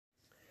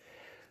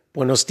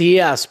Buenos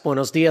dias,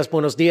 buenos dias,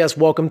 buenos dias.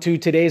 Welcome to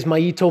today's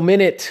Mayito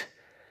Minute.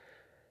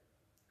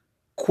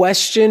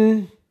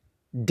 Question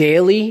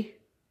daily,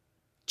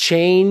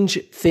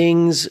 change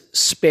things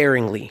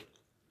sparingly.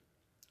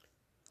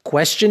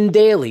 Question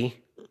daily,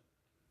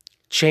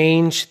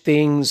 change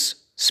things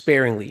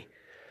sparingly.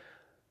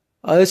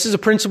 This is a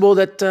principle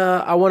that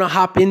I want to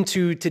hop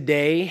into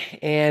today,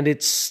 and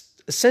it's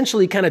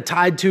essentially kind of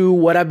tied to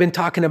what I've been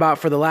talking about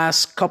for the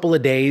last couple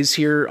of days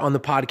here on the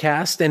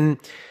podcast. And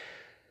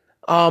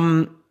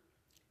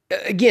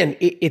again,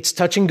 it's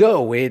touch and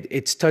go.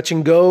 It's touch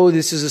and go.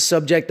 This is a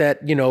subject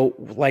that,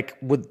 like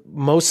with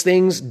most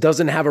things,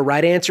 doesn't have a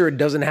right answer. It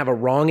doesn't have a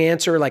wrong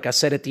answer. Like I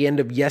said at the end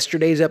of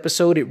yesterday's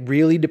episode, it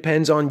really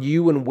depends on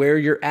you and where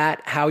you're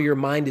at, how your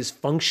mind is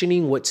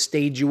functioning, what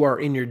stage you are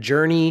in your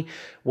journey,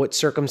 what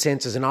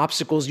circumstances and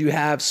obstacles you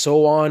have,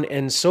 so on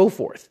and so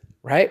forth,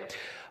 right?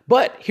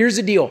 But here's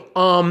the deal.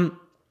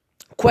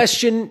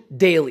 Question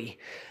daily.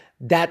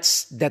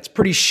 That's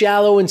pretty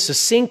shallow and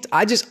succinct.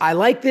 I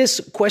like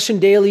this question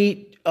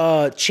daily,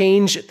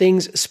 change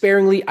things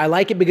sparingly. I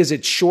like it because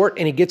it's short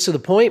and it gets to the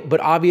point, but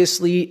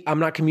obviously I'm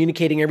not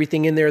communicating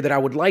everything in there that I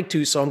would like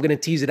to, so I'm going to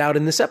tease it out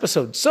in this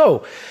episode.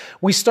 So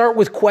we start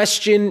with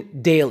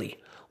question daily.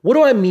 What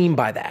do I mean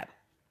by that?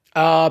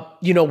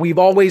 We've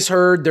always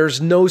heard there's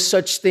no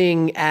such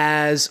thing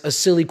as a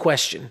silly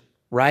question,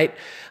 right?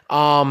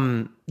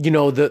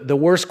 The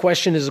worst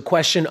question is a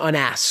question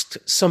unasked,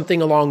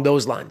 something along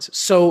those lines.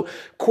 So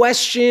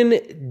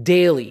question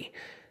daily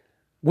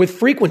with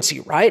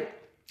frequency, right?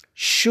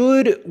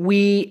 Should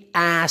we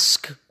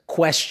ask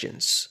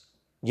questions,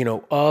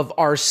 of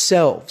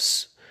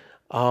ourselves?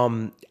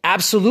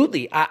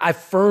 Absolutely. I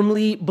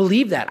firmly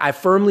believe that. I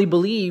firmly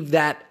believe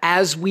that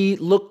as we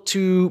look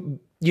to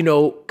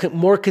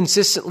more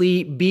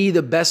consistently be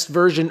the best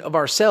version of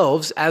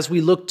ourselves, as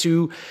we look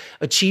to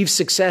achieve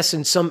success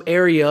in some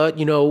area,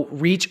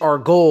 reach our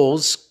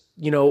goals,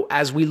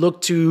 as we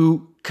look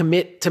to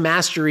commit to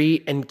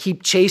mastery and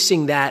keep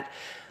chasing that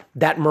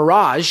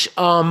mirage.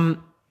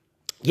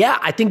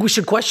 I think we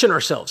should question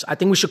ourselves. I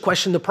think we should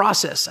question the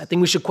process. I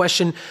think we should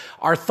question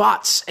our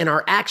thoughts and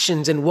our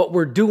actions and what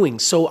we're doing.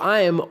 So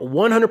I am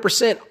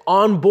 100%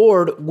 on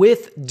board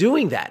with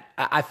doing that.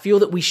 I feel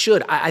that we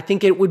should. I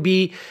think it would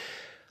be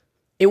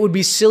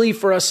silly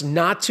for us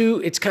not to.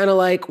 It's kind of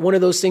like one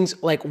of those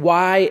things like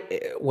why,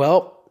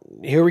 well,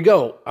 here we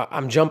go.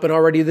 I'm jumping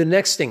already to the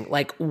next thing.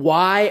 Like,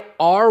 why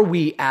are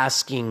we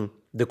asking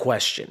the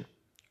question,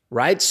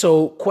 right?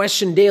 So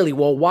question daily.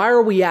 Well, why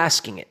are we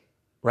asking it,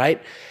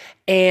 right?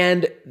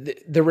 And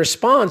the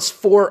response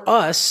for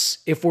us,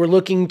 if we're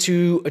looking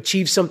to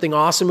achieve something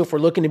awesome, if we're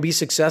looking to be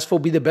successful,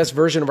 be the best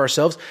version of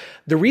ourselves,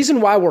 the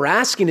reason why we're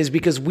asking is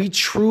because we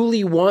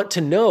truly want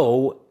to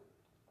know,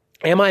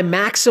 am I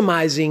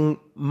maximizing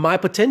my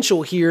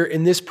potential here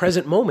in this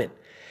present moment?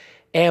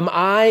 Am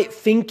I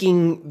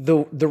thinking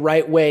the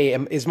right way?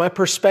 Is my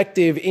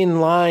perspective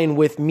in line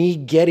with me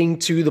getting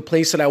to the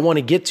place that I want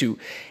to get to?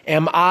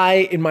 Am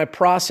I in my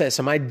process?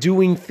 Am I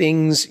doing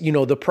things,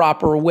 the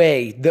proper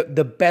way,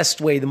 the best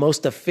way, the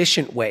most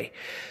efficient way?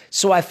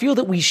 So I feel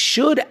that we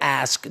should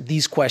ask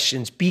these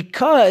questions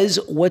because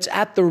what's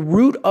at the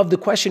root of the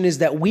question is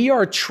that we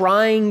are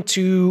trying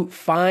to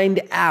find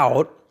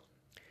out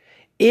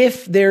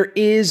if there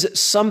is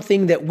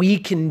something that we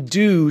can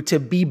do to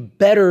be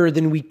better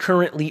than we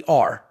currently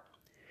are.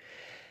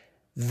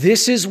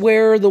 This is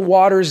where the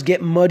waters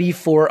get muddy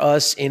for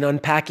us in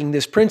unpacking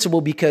this principle,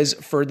 because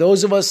for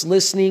those of us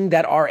listening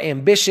that are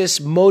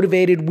ambitious,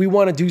 motivated, we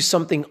want to do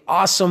something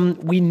awesome,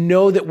 we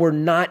know that we're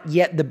not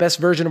yet the best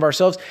version of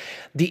ourselves.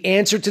 The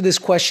answer to this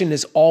question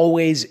is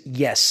always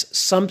yes.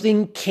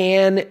 Something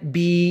can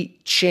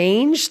be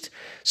changed,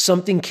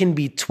 something can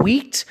be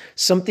tweaked,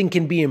 something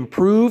can be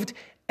improved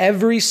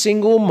every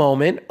single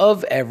moment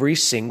of every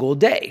single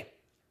day.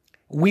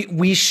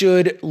 We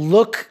should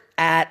look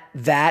at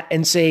that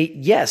and say,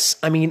 yes,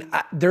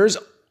 there's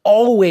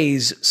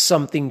always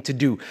something to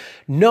do.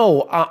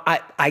 No,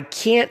 I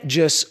can't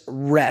just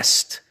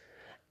rest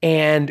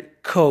and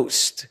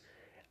coast.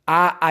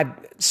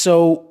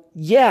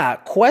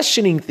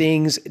 Questioning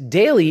things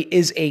daily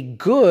is a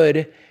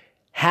good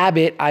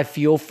habit, I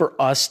feel, for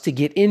us to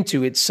get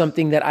into. It's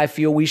something that I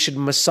feel we should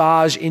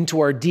massage into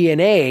our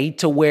DNA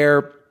to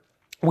where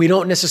we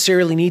don't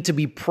necessarily need to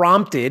be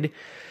prompted.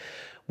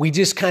 We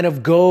just kind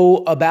of go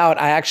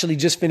about. I actually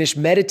just finished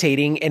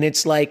meditating, and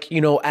it's like,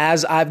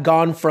 as I've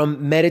gone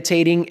from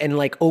meditating and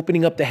like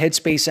opening up the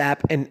Headspace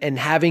app and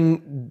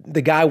having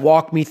the guy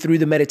walk me through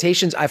the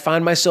meditations, I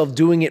find myself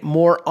doing it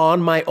more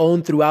on my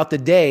own throughout the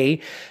day,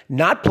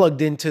 not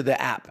plugged into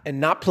the app and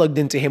not plugged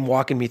into him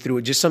walking me through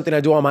it, just something I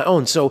do on my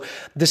own. So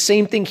the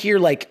same thing here,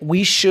 like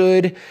we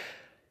should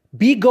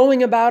be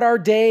going about our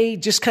day,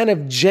 just kind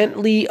of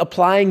gently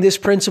applying this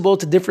principle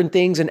to different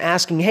things and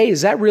asking, hey,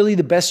 is that really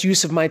the best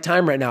use of my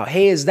time right now?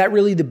 Hey, is that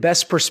really the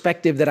best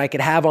perspective that I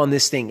could have on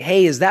this thing?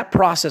 Hey, is that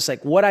process,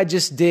 like what I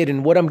just did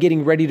and what I'm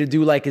getting ready to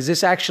do, like, is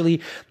this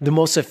actually the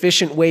most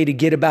efficient way to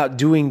get about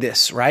doing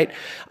this, right?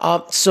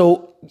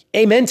 So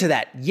amen to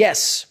that.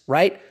 Yes,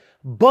 right?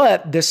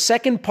 But the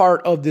second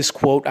part of this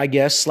quote, I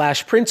guess,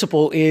 slash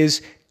principle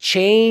is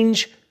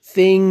change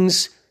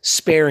things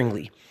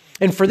sparingly.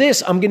 And for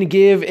this, I'm going to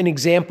give an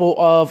example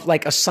of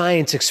like a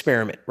science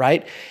experiment,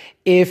 right?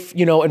 If,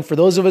 and for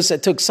those of us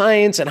that took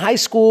science in high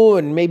school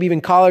and maybe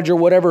even college or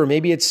whatever,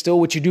 maybe it's still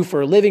what you do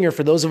for a living, or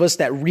for those of us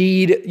that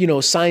read,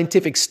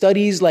 scientific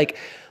studies, like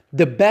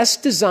the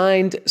best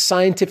designed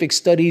scientific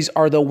studies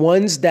are the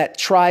ones that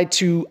try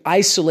to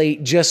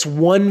isolate just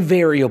one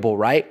variable,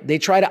 right? They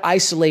try to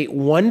isolate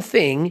one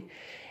thing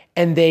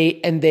and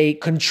they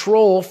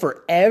control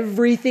for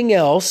everything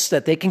else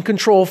that they can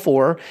control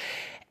for.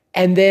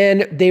 And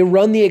then they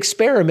run the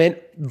experiment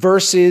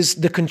versus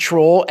the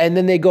control. And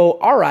then they go,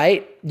 all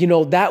right,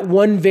 that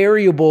one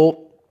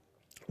variable,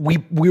 we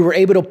were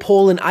able to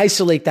pull and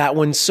isolate that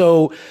one.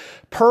 So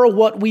per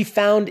what we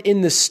found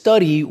in the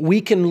study,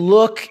 we can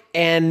look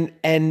and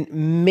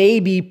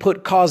maybe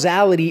put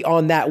causality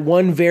on that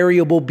one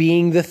variable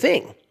being the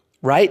thing,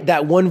 right?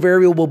 That one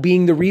variable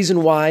being the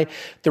reason why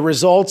the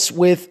results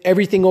with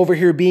everything over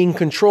here being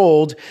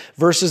controlled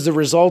versus the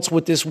results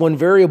with this one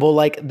variable,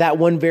 like that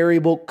one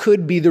variable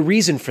could be the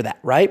reason for that,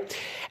 right?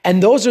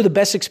 And those are the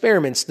best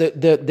experiments.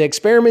 The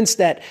experiments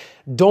that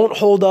don't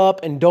hold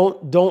up and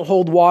don't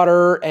hold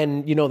water,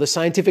 and the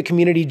scientific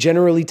community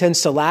generally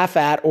tends to laugh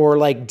at or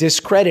like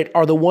discredit,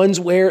 are the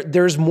ones where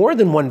there's more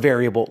than one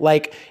variable.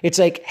 Like it's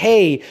like,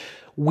 hey,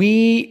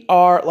 we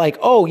are like,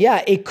 oh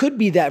yeah, it could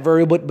be that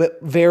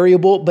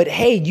variable, but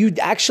hey, you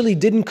actually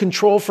didn't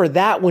control for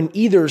that one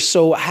either.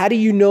 So how do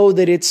you know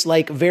that it's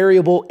like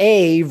variable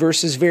A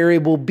versus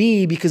variable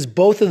B? Because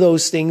both of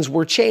those things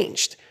were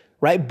changed,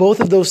 right?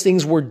 Both of those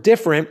things were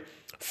different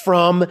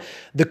from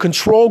the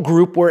control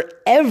group where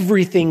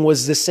everything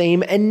was the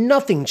same and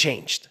nothing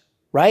changed.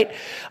 Right?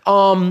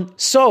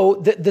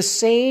 So the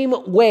same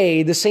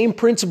way, the same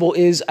principle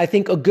is, I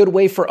think, a good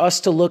way for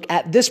us to look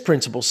at this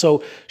principle.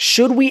 So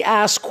should we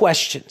ask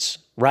questions,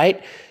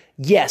 right?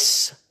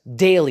 Yes,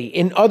 daily.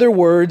 In other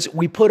words,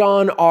 we put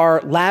on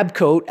our lab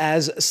coat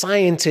as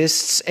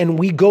scientists and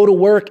we go to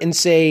work and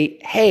say,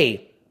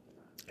 hey,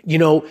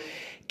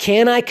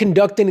 can I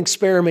conduct an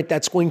experiment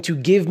that's going to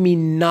give me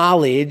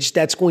knowledge,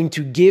 that's going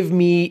to give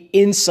me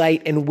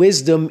insight and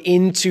wisdom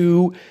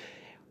into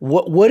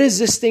what is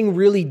this thing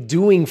really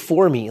doing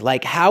for me?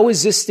 Like, how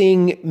is this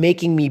thing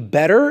making me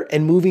better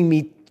and moving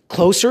me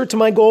closer to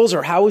my goals?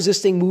 Or how is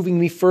this thing moving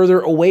me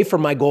further away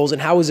from my goals?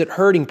 And how is it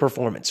hurting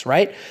performance,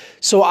 right?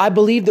 So I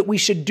believe that we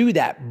should do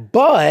that.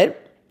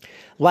 But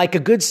like a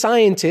good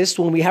scientist,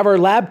 when we have our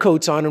lab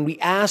coats on and we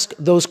ask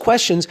those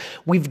questions,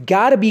 we've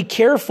got to be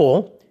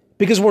careful,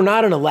 because we're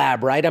not in a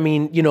lab, right? I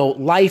mean,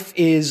 life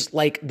is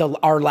like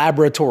our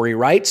laboratory,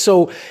 right?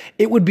 So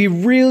it would be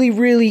really,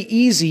 really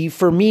easy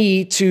for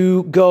me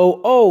to go,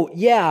 oh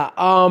yeah,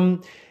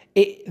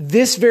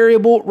 this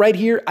variable right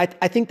here, I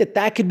think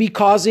that could be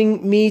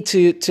causing me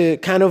to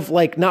kind of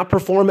like not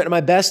perform at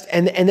my best.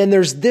 And then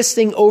there's this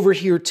thing over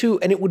here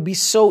too. And it would be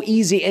so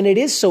easy. And it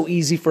is so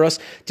easy for us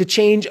to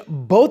change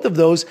both of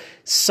those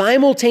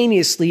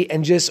simultaneously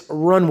and just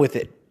run with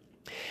it.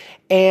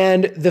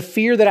 And the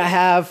fear that I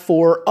have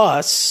for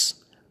us,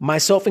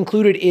 myself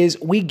included, is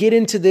we get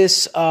into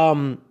this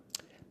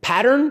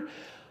pattern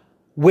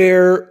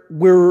where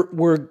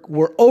we're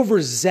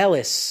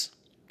overzealous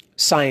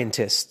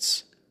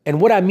scientists. And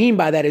what I mean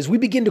by that is we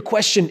begin to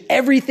question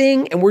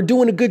everything, and we're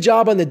doing a good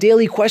job on the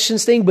daily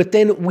questions thing, but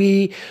then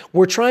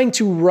we're trying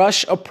to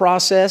rush a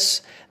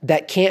process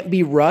that can't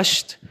be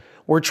rushed.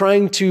 We're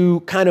trying to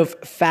kind of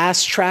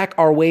fast track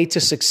our way to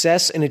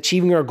success and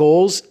achieving our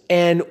goals.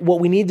 And what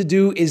we need to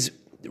do is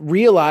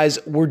realize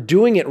we're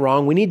doing it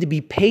wrong. We need to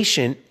be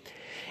patient,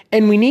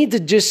 and we need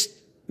to just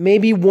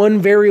maybe one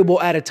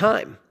variable at a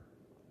time.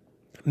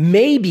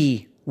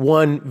 Maybe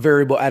one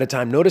variable at a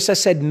time. Notice I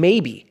said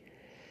maybe.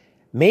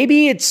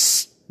 Maybe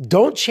it's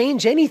don't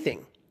change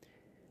anything.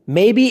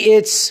 Maybe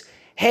it's,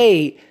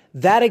 hey,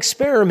 that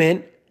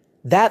experiment,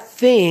 that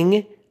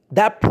thing,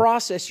 that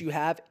process you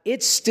have,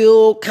 it's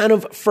still kind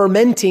of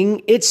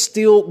fermenting, it's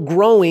still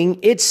growing,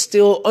 it's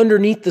still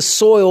underneath the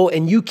soil,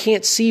 and you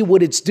can't see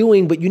what it's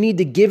doing, but you need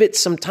to give it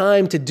some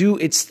time to do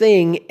its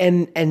thing,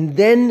 and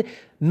then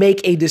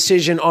make a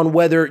decision on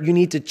whether you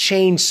need to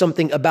change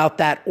something about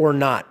that or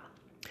not.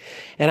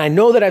 And I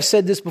know that I've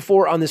said this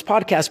before on this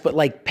podcast, but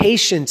like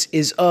patience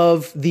is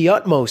of the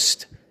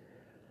utmost.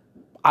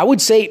 I would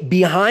say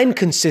behind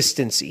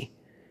consistency.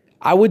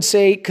 I would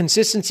say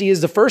consistency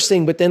is the first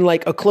thing, but then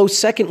like a close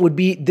second would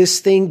be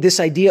this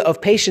idea of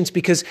patience,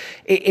 because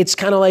it's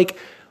kind of like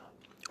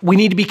we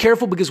need to be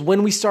careful, because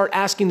when we start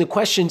asking the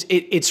questions,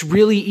 it's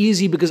really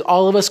easy, because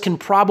all of us can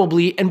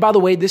probably, and by the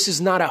way, this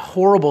is not a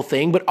horrible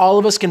thing, but all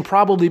of us can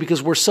probably,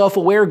 because we're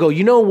self-aware, go,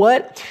 you know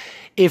what?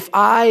 If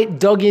I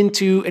dug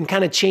into and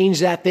kind of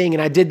changed that thing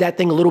and I did that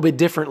thing a little bit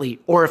differently,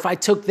 or if I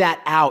took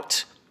that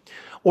out,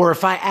 or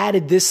if I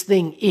added this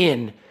thing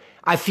in,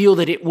 I feel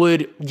that it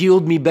would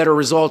yield me better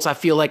results. I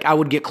feel like I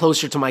would get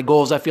closer to my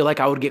goals. I feel like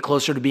I would get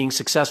closer to being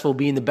successful,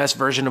 being the best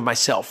version of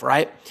myself,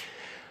 right?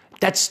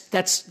 That's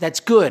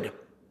good.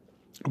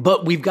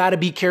 But we've got to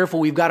be careful.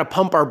 We've got to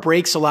pump our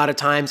brakes a lot of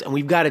times, and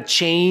we've got to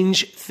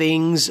change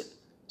things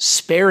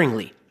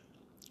sparingly.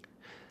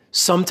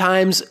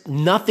 Sometimes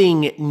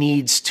nothing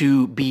needs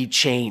to be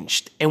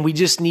changed, and we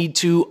just need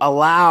to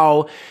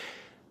allow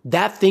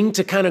that thing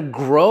to kind of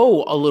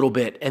grow a little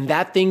bit and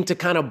that thing to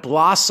kind of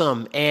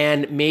blossom.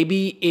 And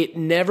maybe it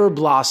never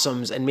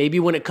blossoms. And maybe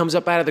when it comes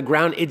up out of the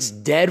ground, it's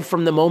dead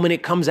from the moment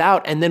it comes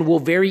out. And then we'll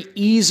very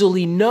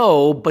easily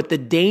know. But the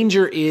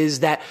danger is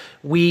that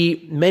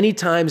we many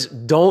times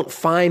don't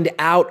find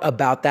out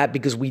about that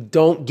because we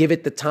don't give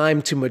it the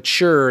time to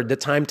mature, the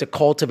time to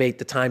cultivate,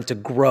 the time to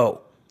grow.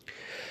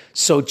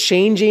 So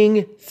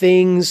changing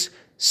things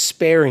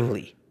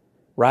sparingly,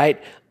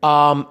 right?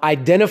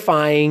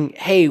 Identifying,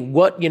 hey,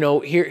 what,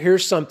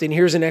 here's something,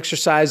 here's an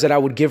exercise that I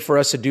would give for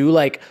us to do.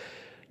 Like,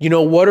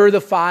 what are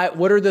the 5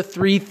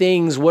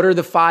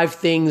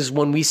 things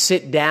when we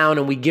sit down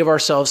and we give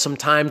ourselves some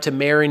time to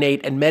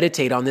marinate and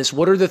meditate on this?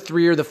 What are the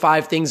 3 or the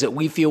 5 things that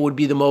we feel would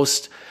be the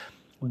most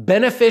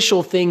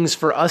beneficial things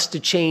for us to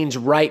change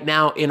right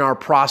now in our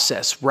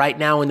process, right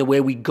now in the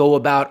way we go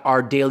about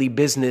our daily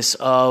business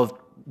of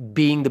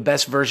being the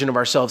best version of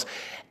ourselves?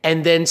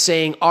 And then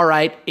saying, all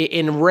right,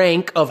 in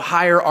rank of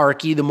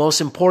hierarchy, the most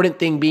important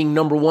thing being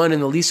number 1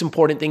 and the least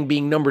important thing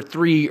being number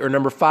 3 or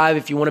number 5,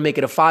 if you want to make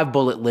it a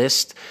 5-bullet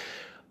list.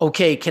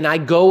 Okay, can I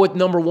go with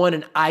number 1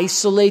 and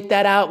isolate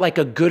that out like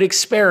a good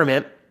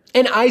experiment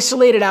and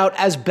isolate it out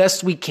as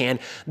best we can?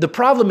 The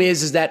problem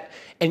is that,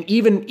 and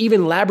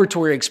even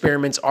laboratory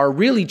experiments are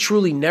really,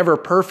 truly never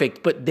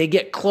perfect, but they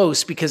get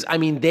close because,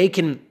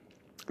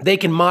 they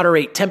can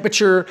moderate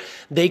temperature,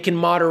 they can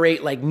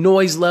moderate like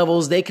noise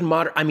levels, they can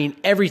moderate,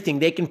 everything.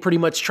 They can pretty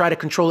much try to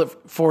control it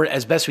for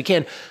as best we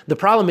can. The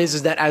problem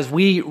is that as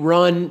we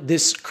run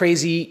this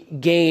crazy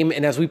game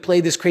and as we play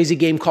this crazy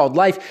game called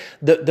life,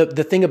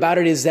 the thing about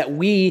it is that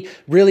we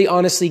really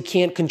honestly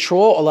can't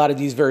control a lot of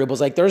these variables.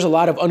 Like there's a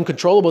lot of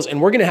uncontrollables, and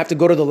we're going to have to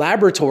go to the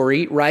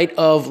laboratory, right,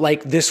 of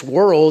like this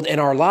world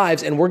and our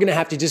lives, and we're going to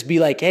have to just be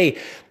like, hey,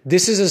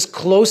 this is as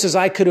close as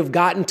I could have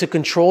gotten to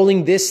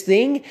controlling this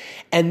thing.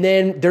 And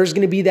then there's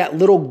going to be that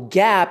little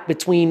gap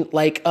between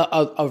like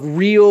a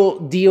real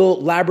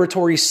deal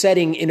laboratory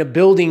setting in a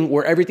building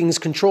where everything's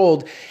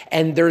controlled.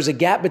 And there's a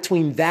gap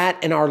between that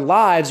and our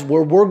lives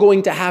where we're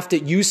going to have to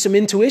use some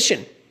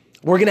intuition.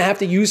 We're going to have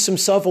to use some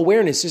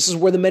self-awareness. This is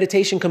where the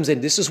meditation comes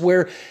in. This is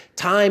where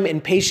time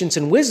and patience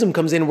and wisdom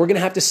comes in. We're going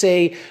to have to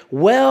say,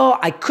 well,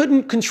 I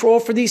couldn't control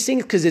for these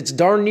things because it's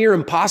darn near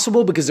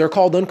impossible because they're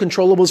called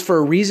uncontrollables for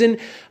a reason.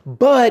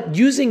 But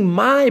using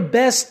my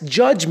best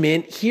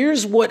judgment,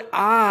 here's what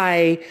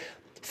I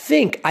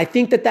think. I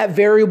think that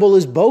variable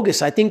is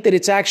bogus. I think that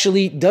it's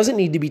actually doesn't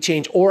need to be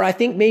changed, or I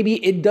think maybe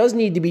it does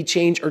need to be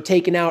changed or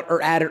taken out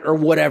or added or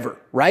whatever,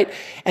 right?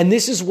 And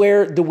this is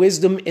where the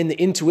wisdom and the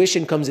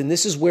intuition comes in.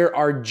 This is where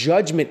our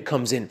judgment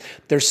comes in.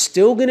 There's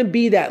still going to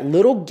be that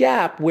little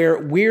gap where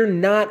we're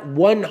not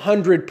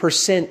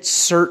 100%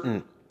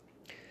 certain.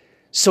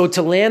 So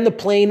to land the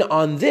plane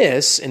on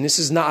this, and this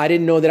is not, I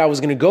didn't know that I was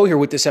going to go here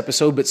with this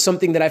episode, but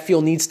something that I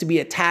feel needs to be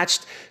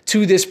attached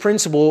to this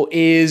principle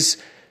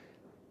is,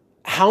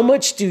 how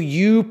much do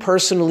you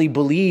personally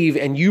believe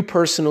and you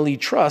personally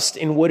trust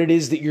in what it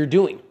is that you're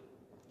doing?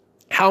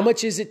 How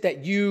much is it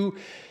that you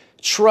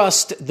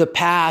trust the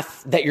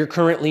path that you're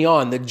currently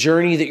on, the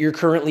journey that you're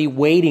currently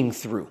wading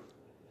through?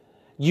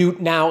 You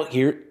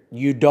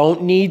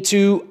don't need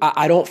to,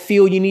 I don't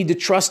feel you need to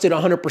trust it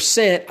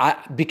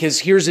 100%, because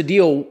here's the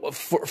deal.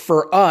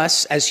 For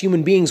us as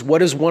human beings, what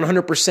does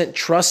 100%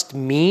 trust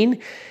mean?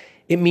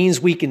 It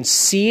means we can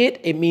see it.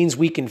 It means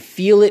we can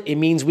feel it. It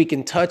means we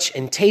can touch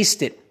and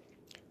taste it.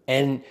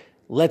 And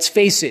let's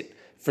face it,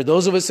 for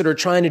those of us that are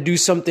trying to do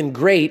something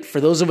great, for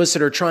those of us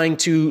that are trying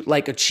to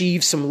like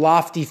achieve some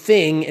lofty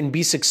thing and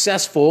be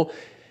successful,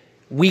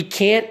 we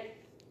can't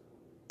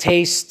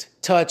taste,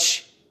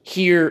 touch,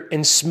 hear,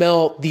 and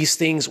smell these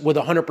things with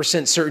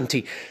 100%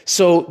 certainty.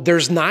 So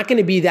there's not going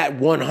to be that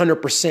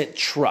 100%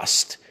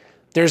 trust.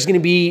 There's going to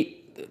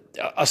be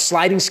a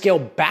sliding scale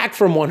back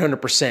from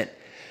 100%.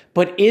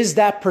 But is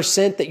that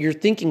percent that you're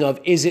thinking of,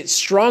 is it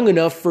strong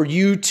enough for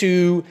you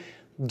to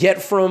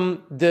get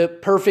from the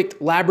perfect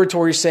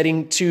laboratory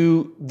setting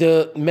to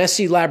the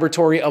messy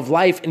laboratory of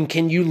life? And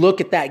can you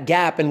look at that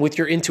gap, and with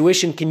your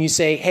intuition, can you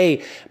say,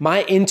 hey,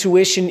 my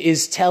intuition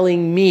is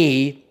telling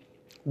me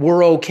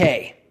we're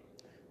okay.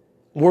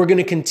 We're going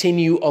to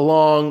continue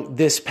along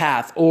this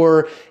path.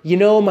 Or,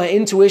 my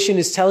intuition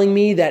is telling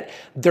me that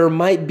there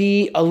might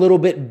be a little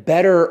bit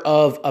better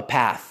of a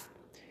path.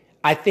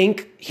 I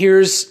think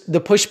here's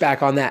the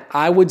pushback on that.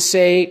 I would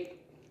say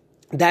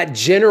that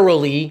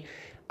generally,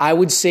 I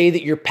would say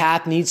that your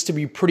path needs to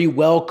be pretty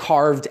well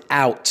carved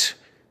out.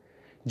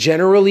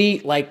 Generally,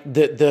 like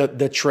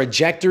the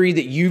trajectory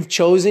that you've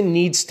chosen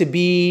needs to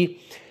be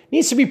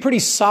pretty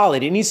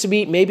solid. It needs to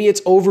be, maybe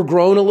it's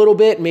overgrown a little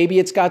bit, maybe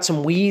it's got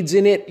some weeds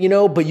in it,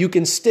 but you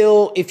can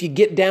still, if you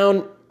get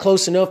down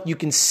close enough, you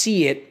can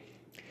see it.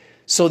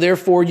 So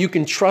therefore, you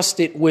can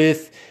trust it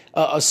with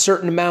a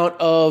certain amount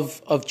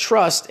of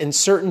trust and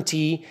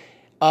certainty.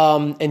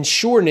 and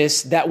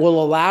sureness that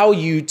will allow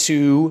you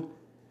to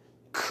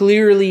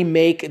clearly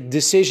make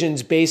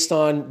decisions based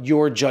on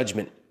your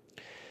judgment.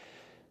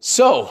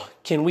 So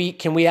can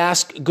we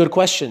ask good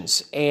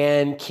questions,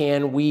 and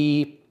can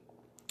we,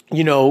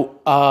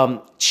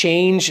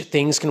 change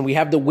things? Can we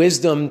have the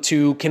wisdom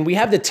can we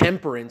have the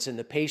temperance and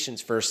the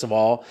patience, first of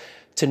all,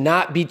 to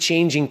not be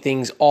changing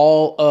things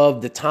all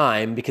of the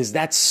time, because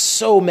that's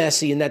so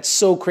messy and that's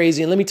so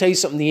crazy. And let me tell you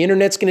something, the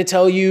internet's going to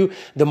tell you,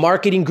 the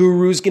marketing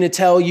guru is going to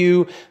tell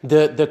you,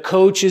 the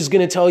coach is going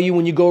to tell you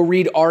when you go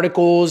read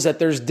articles that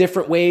there's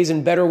different ways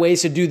and better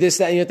ways to do this,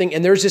 that, and the other thing.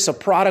 And there's just a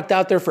product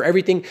out there for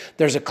everything.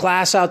 There's a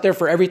class out there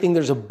for everything.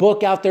 There's a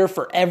book out there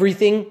for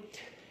everything.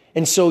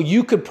 And so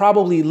you could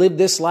probably live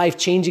this life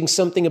changing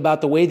something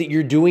about the way that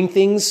you're doing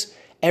things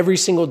every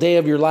single day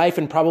of your life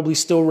and probably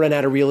still run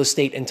out of real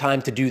estate and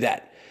time to do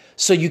that.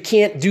 So you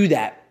can't do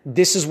that.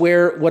 This is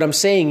where what I'm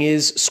saying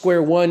is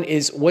square one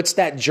is, what's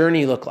that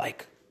journey look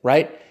like,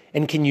 right?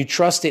 And can you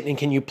trust it, and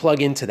can you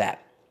plug into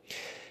that?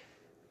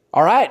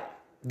 All right,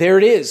 there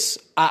it is.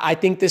 I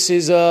think this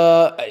is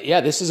a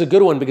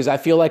good one, because I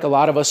feel like a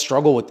lot of us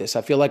struggle with this.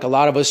 I feel like a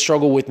lot of us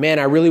struggle with, man,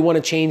 I really want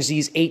to change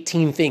these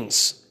 18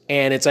 things.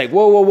 And it's like,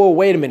 whoa,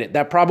 wait a minute.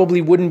 That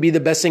probably wouldn't be the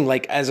best thing.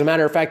 Like, as a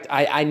matter of fact,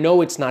 I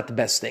know it's not the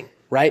best thing,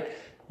 right?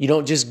 You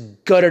don't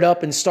just gut it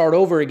up and start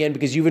over again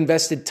because you've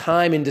invested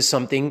time into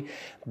something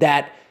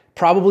that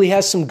probably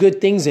has some good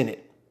things in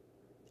it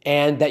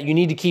and that you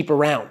need to keep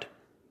around.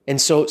 And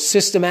so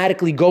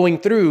systematically going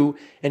through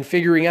and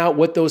figuring out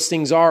what those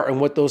things are and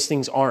what those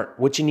things aren't,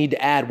 what you need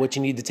to add, what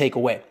you need to take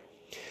away.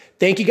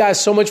 Thank you guys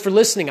so much for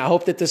listening. I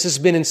hope that this has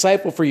been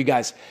insightful for you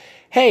guys.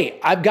 Hey,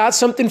 I've got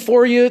something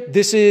for you.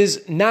 This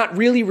is not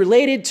really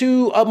related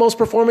to Utmost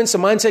Performance, a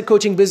mindset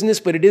coaching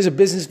business, but it is a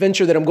business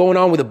venture that I'm going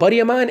on with a buddy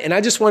of mine. And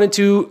I just wanted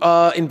to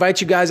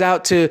invite you guys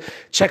out to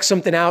check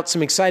something out,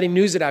 some exciting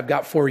news that I've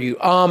got for you.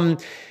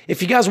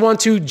 If you guys want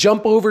to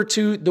jump over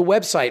to the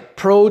website,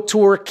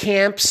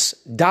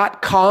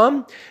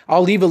 protourcamps.com.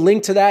 I'll leave a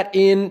link to that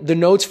in the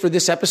notes for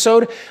this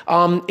episode.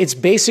 It's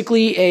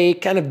basically a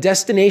kind of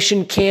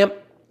destination camp,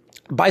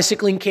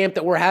 bicycling camp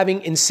that we're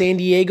having in San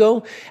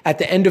Diego at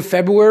the end of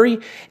February.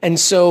 And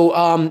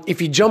so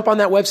if you jump on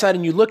that website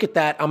and you look at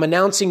that, I'm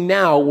announcing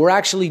now, we're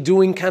actually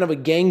doing kind of a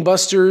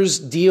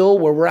gangbusters deal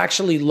where we're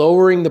actually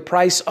lowering the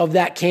price of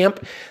that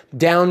camp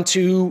down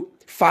to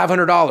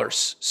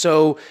 $500.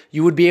 So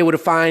you would be able to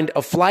find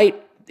a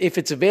flight, if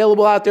it's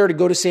available out there, to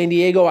go to San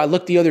Diego. I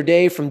looked the other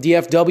day from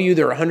DFW,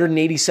 they're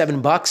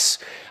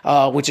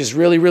 $187, which is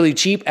really, really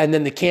cheap. And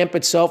then the camp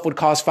itself would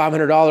cost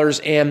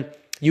 $500, and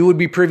you would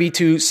be privy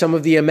to some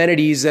of the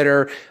amenities that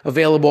are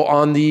available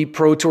on the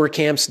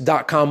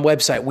protourcamps.com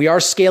website. We are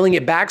scaling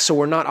it back, so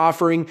we're not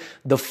offering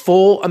the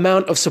full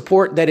amount of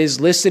support that is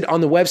listed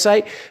on the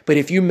website. But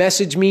if you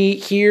message me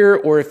here,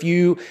 or if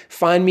you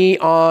find me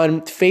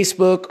on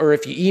Facebook, or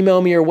if you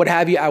email me or what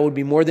have you, I would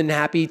be more than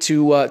happy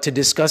to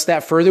discuss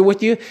that further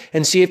with you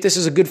and see if this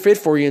is a good fit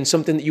for you and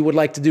something that you would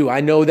like to do.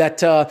 I know that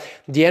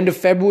the end of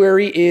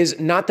February is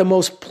not the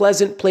most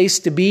pleasant place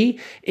to be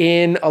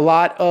in a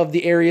lot of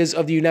the areas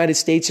of the United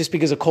States, just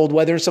because of cold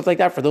weather and stuff like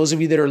that. For those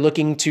of you that are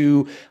looking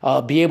to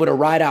be able to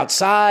ride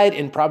outside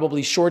in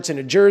probably shorts and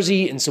a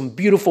jersey and some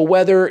beautiful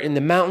weather in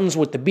the mountains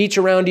with the beach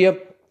around you,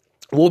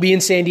 we'll be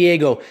in San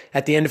Diego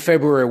at the end of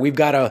February. We've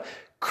got a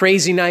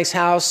crazy nice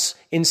house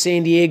in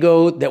San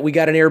Diego that we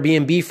got an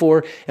Airbnb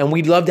for, and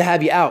we'd love to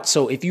have you out.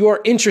 So if you are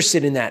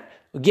interested in that,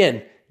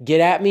 again, get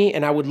at me,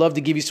 and I would love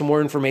to give you some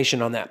more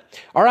information on that.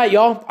 All right,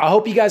 y'all. I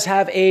hope you guys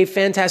have a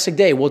fantastic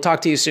day. We'll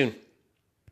talk to you soon.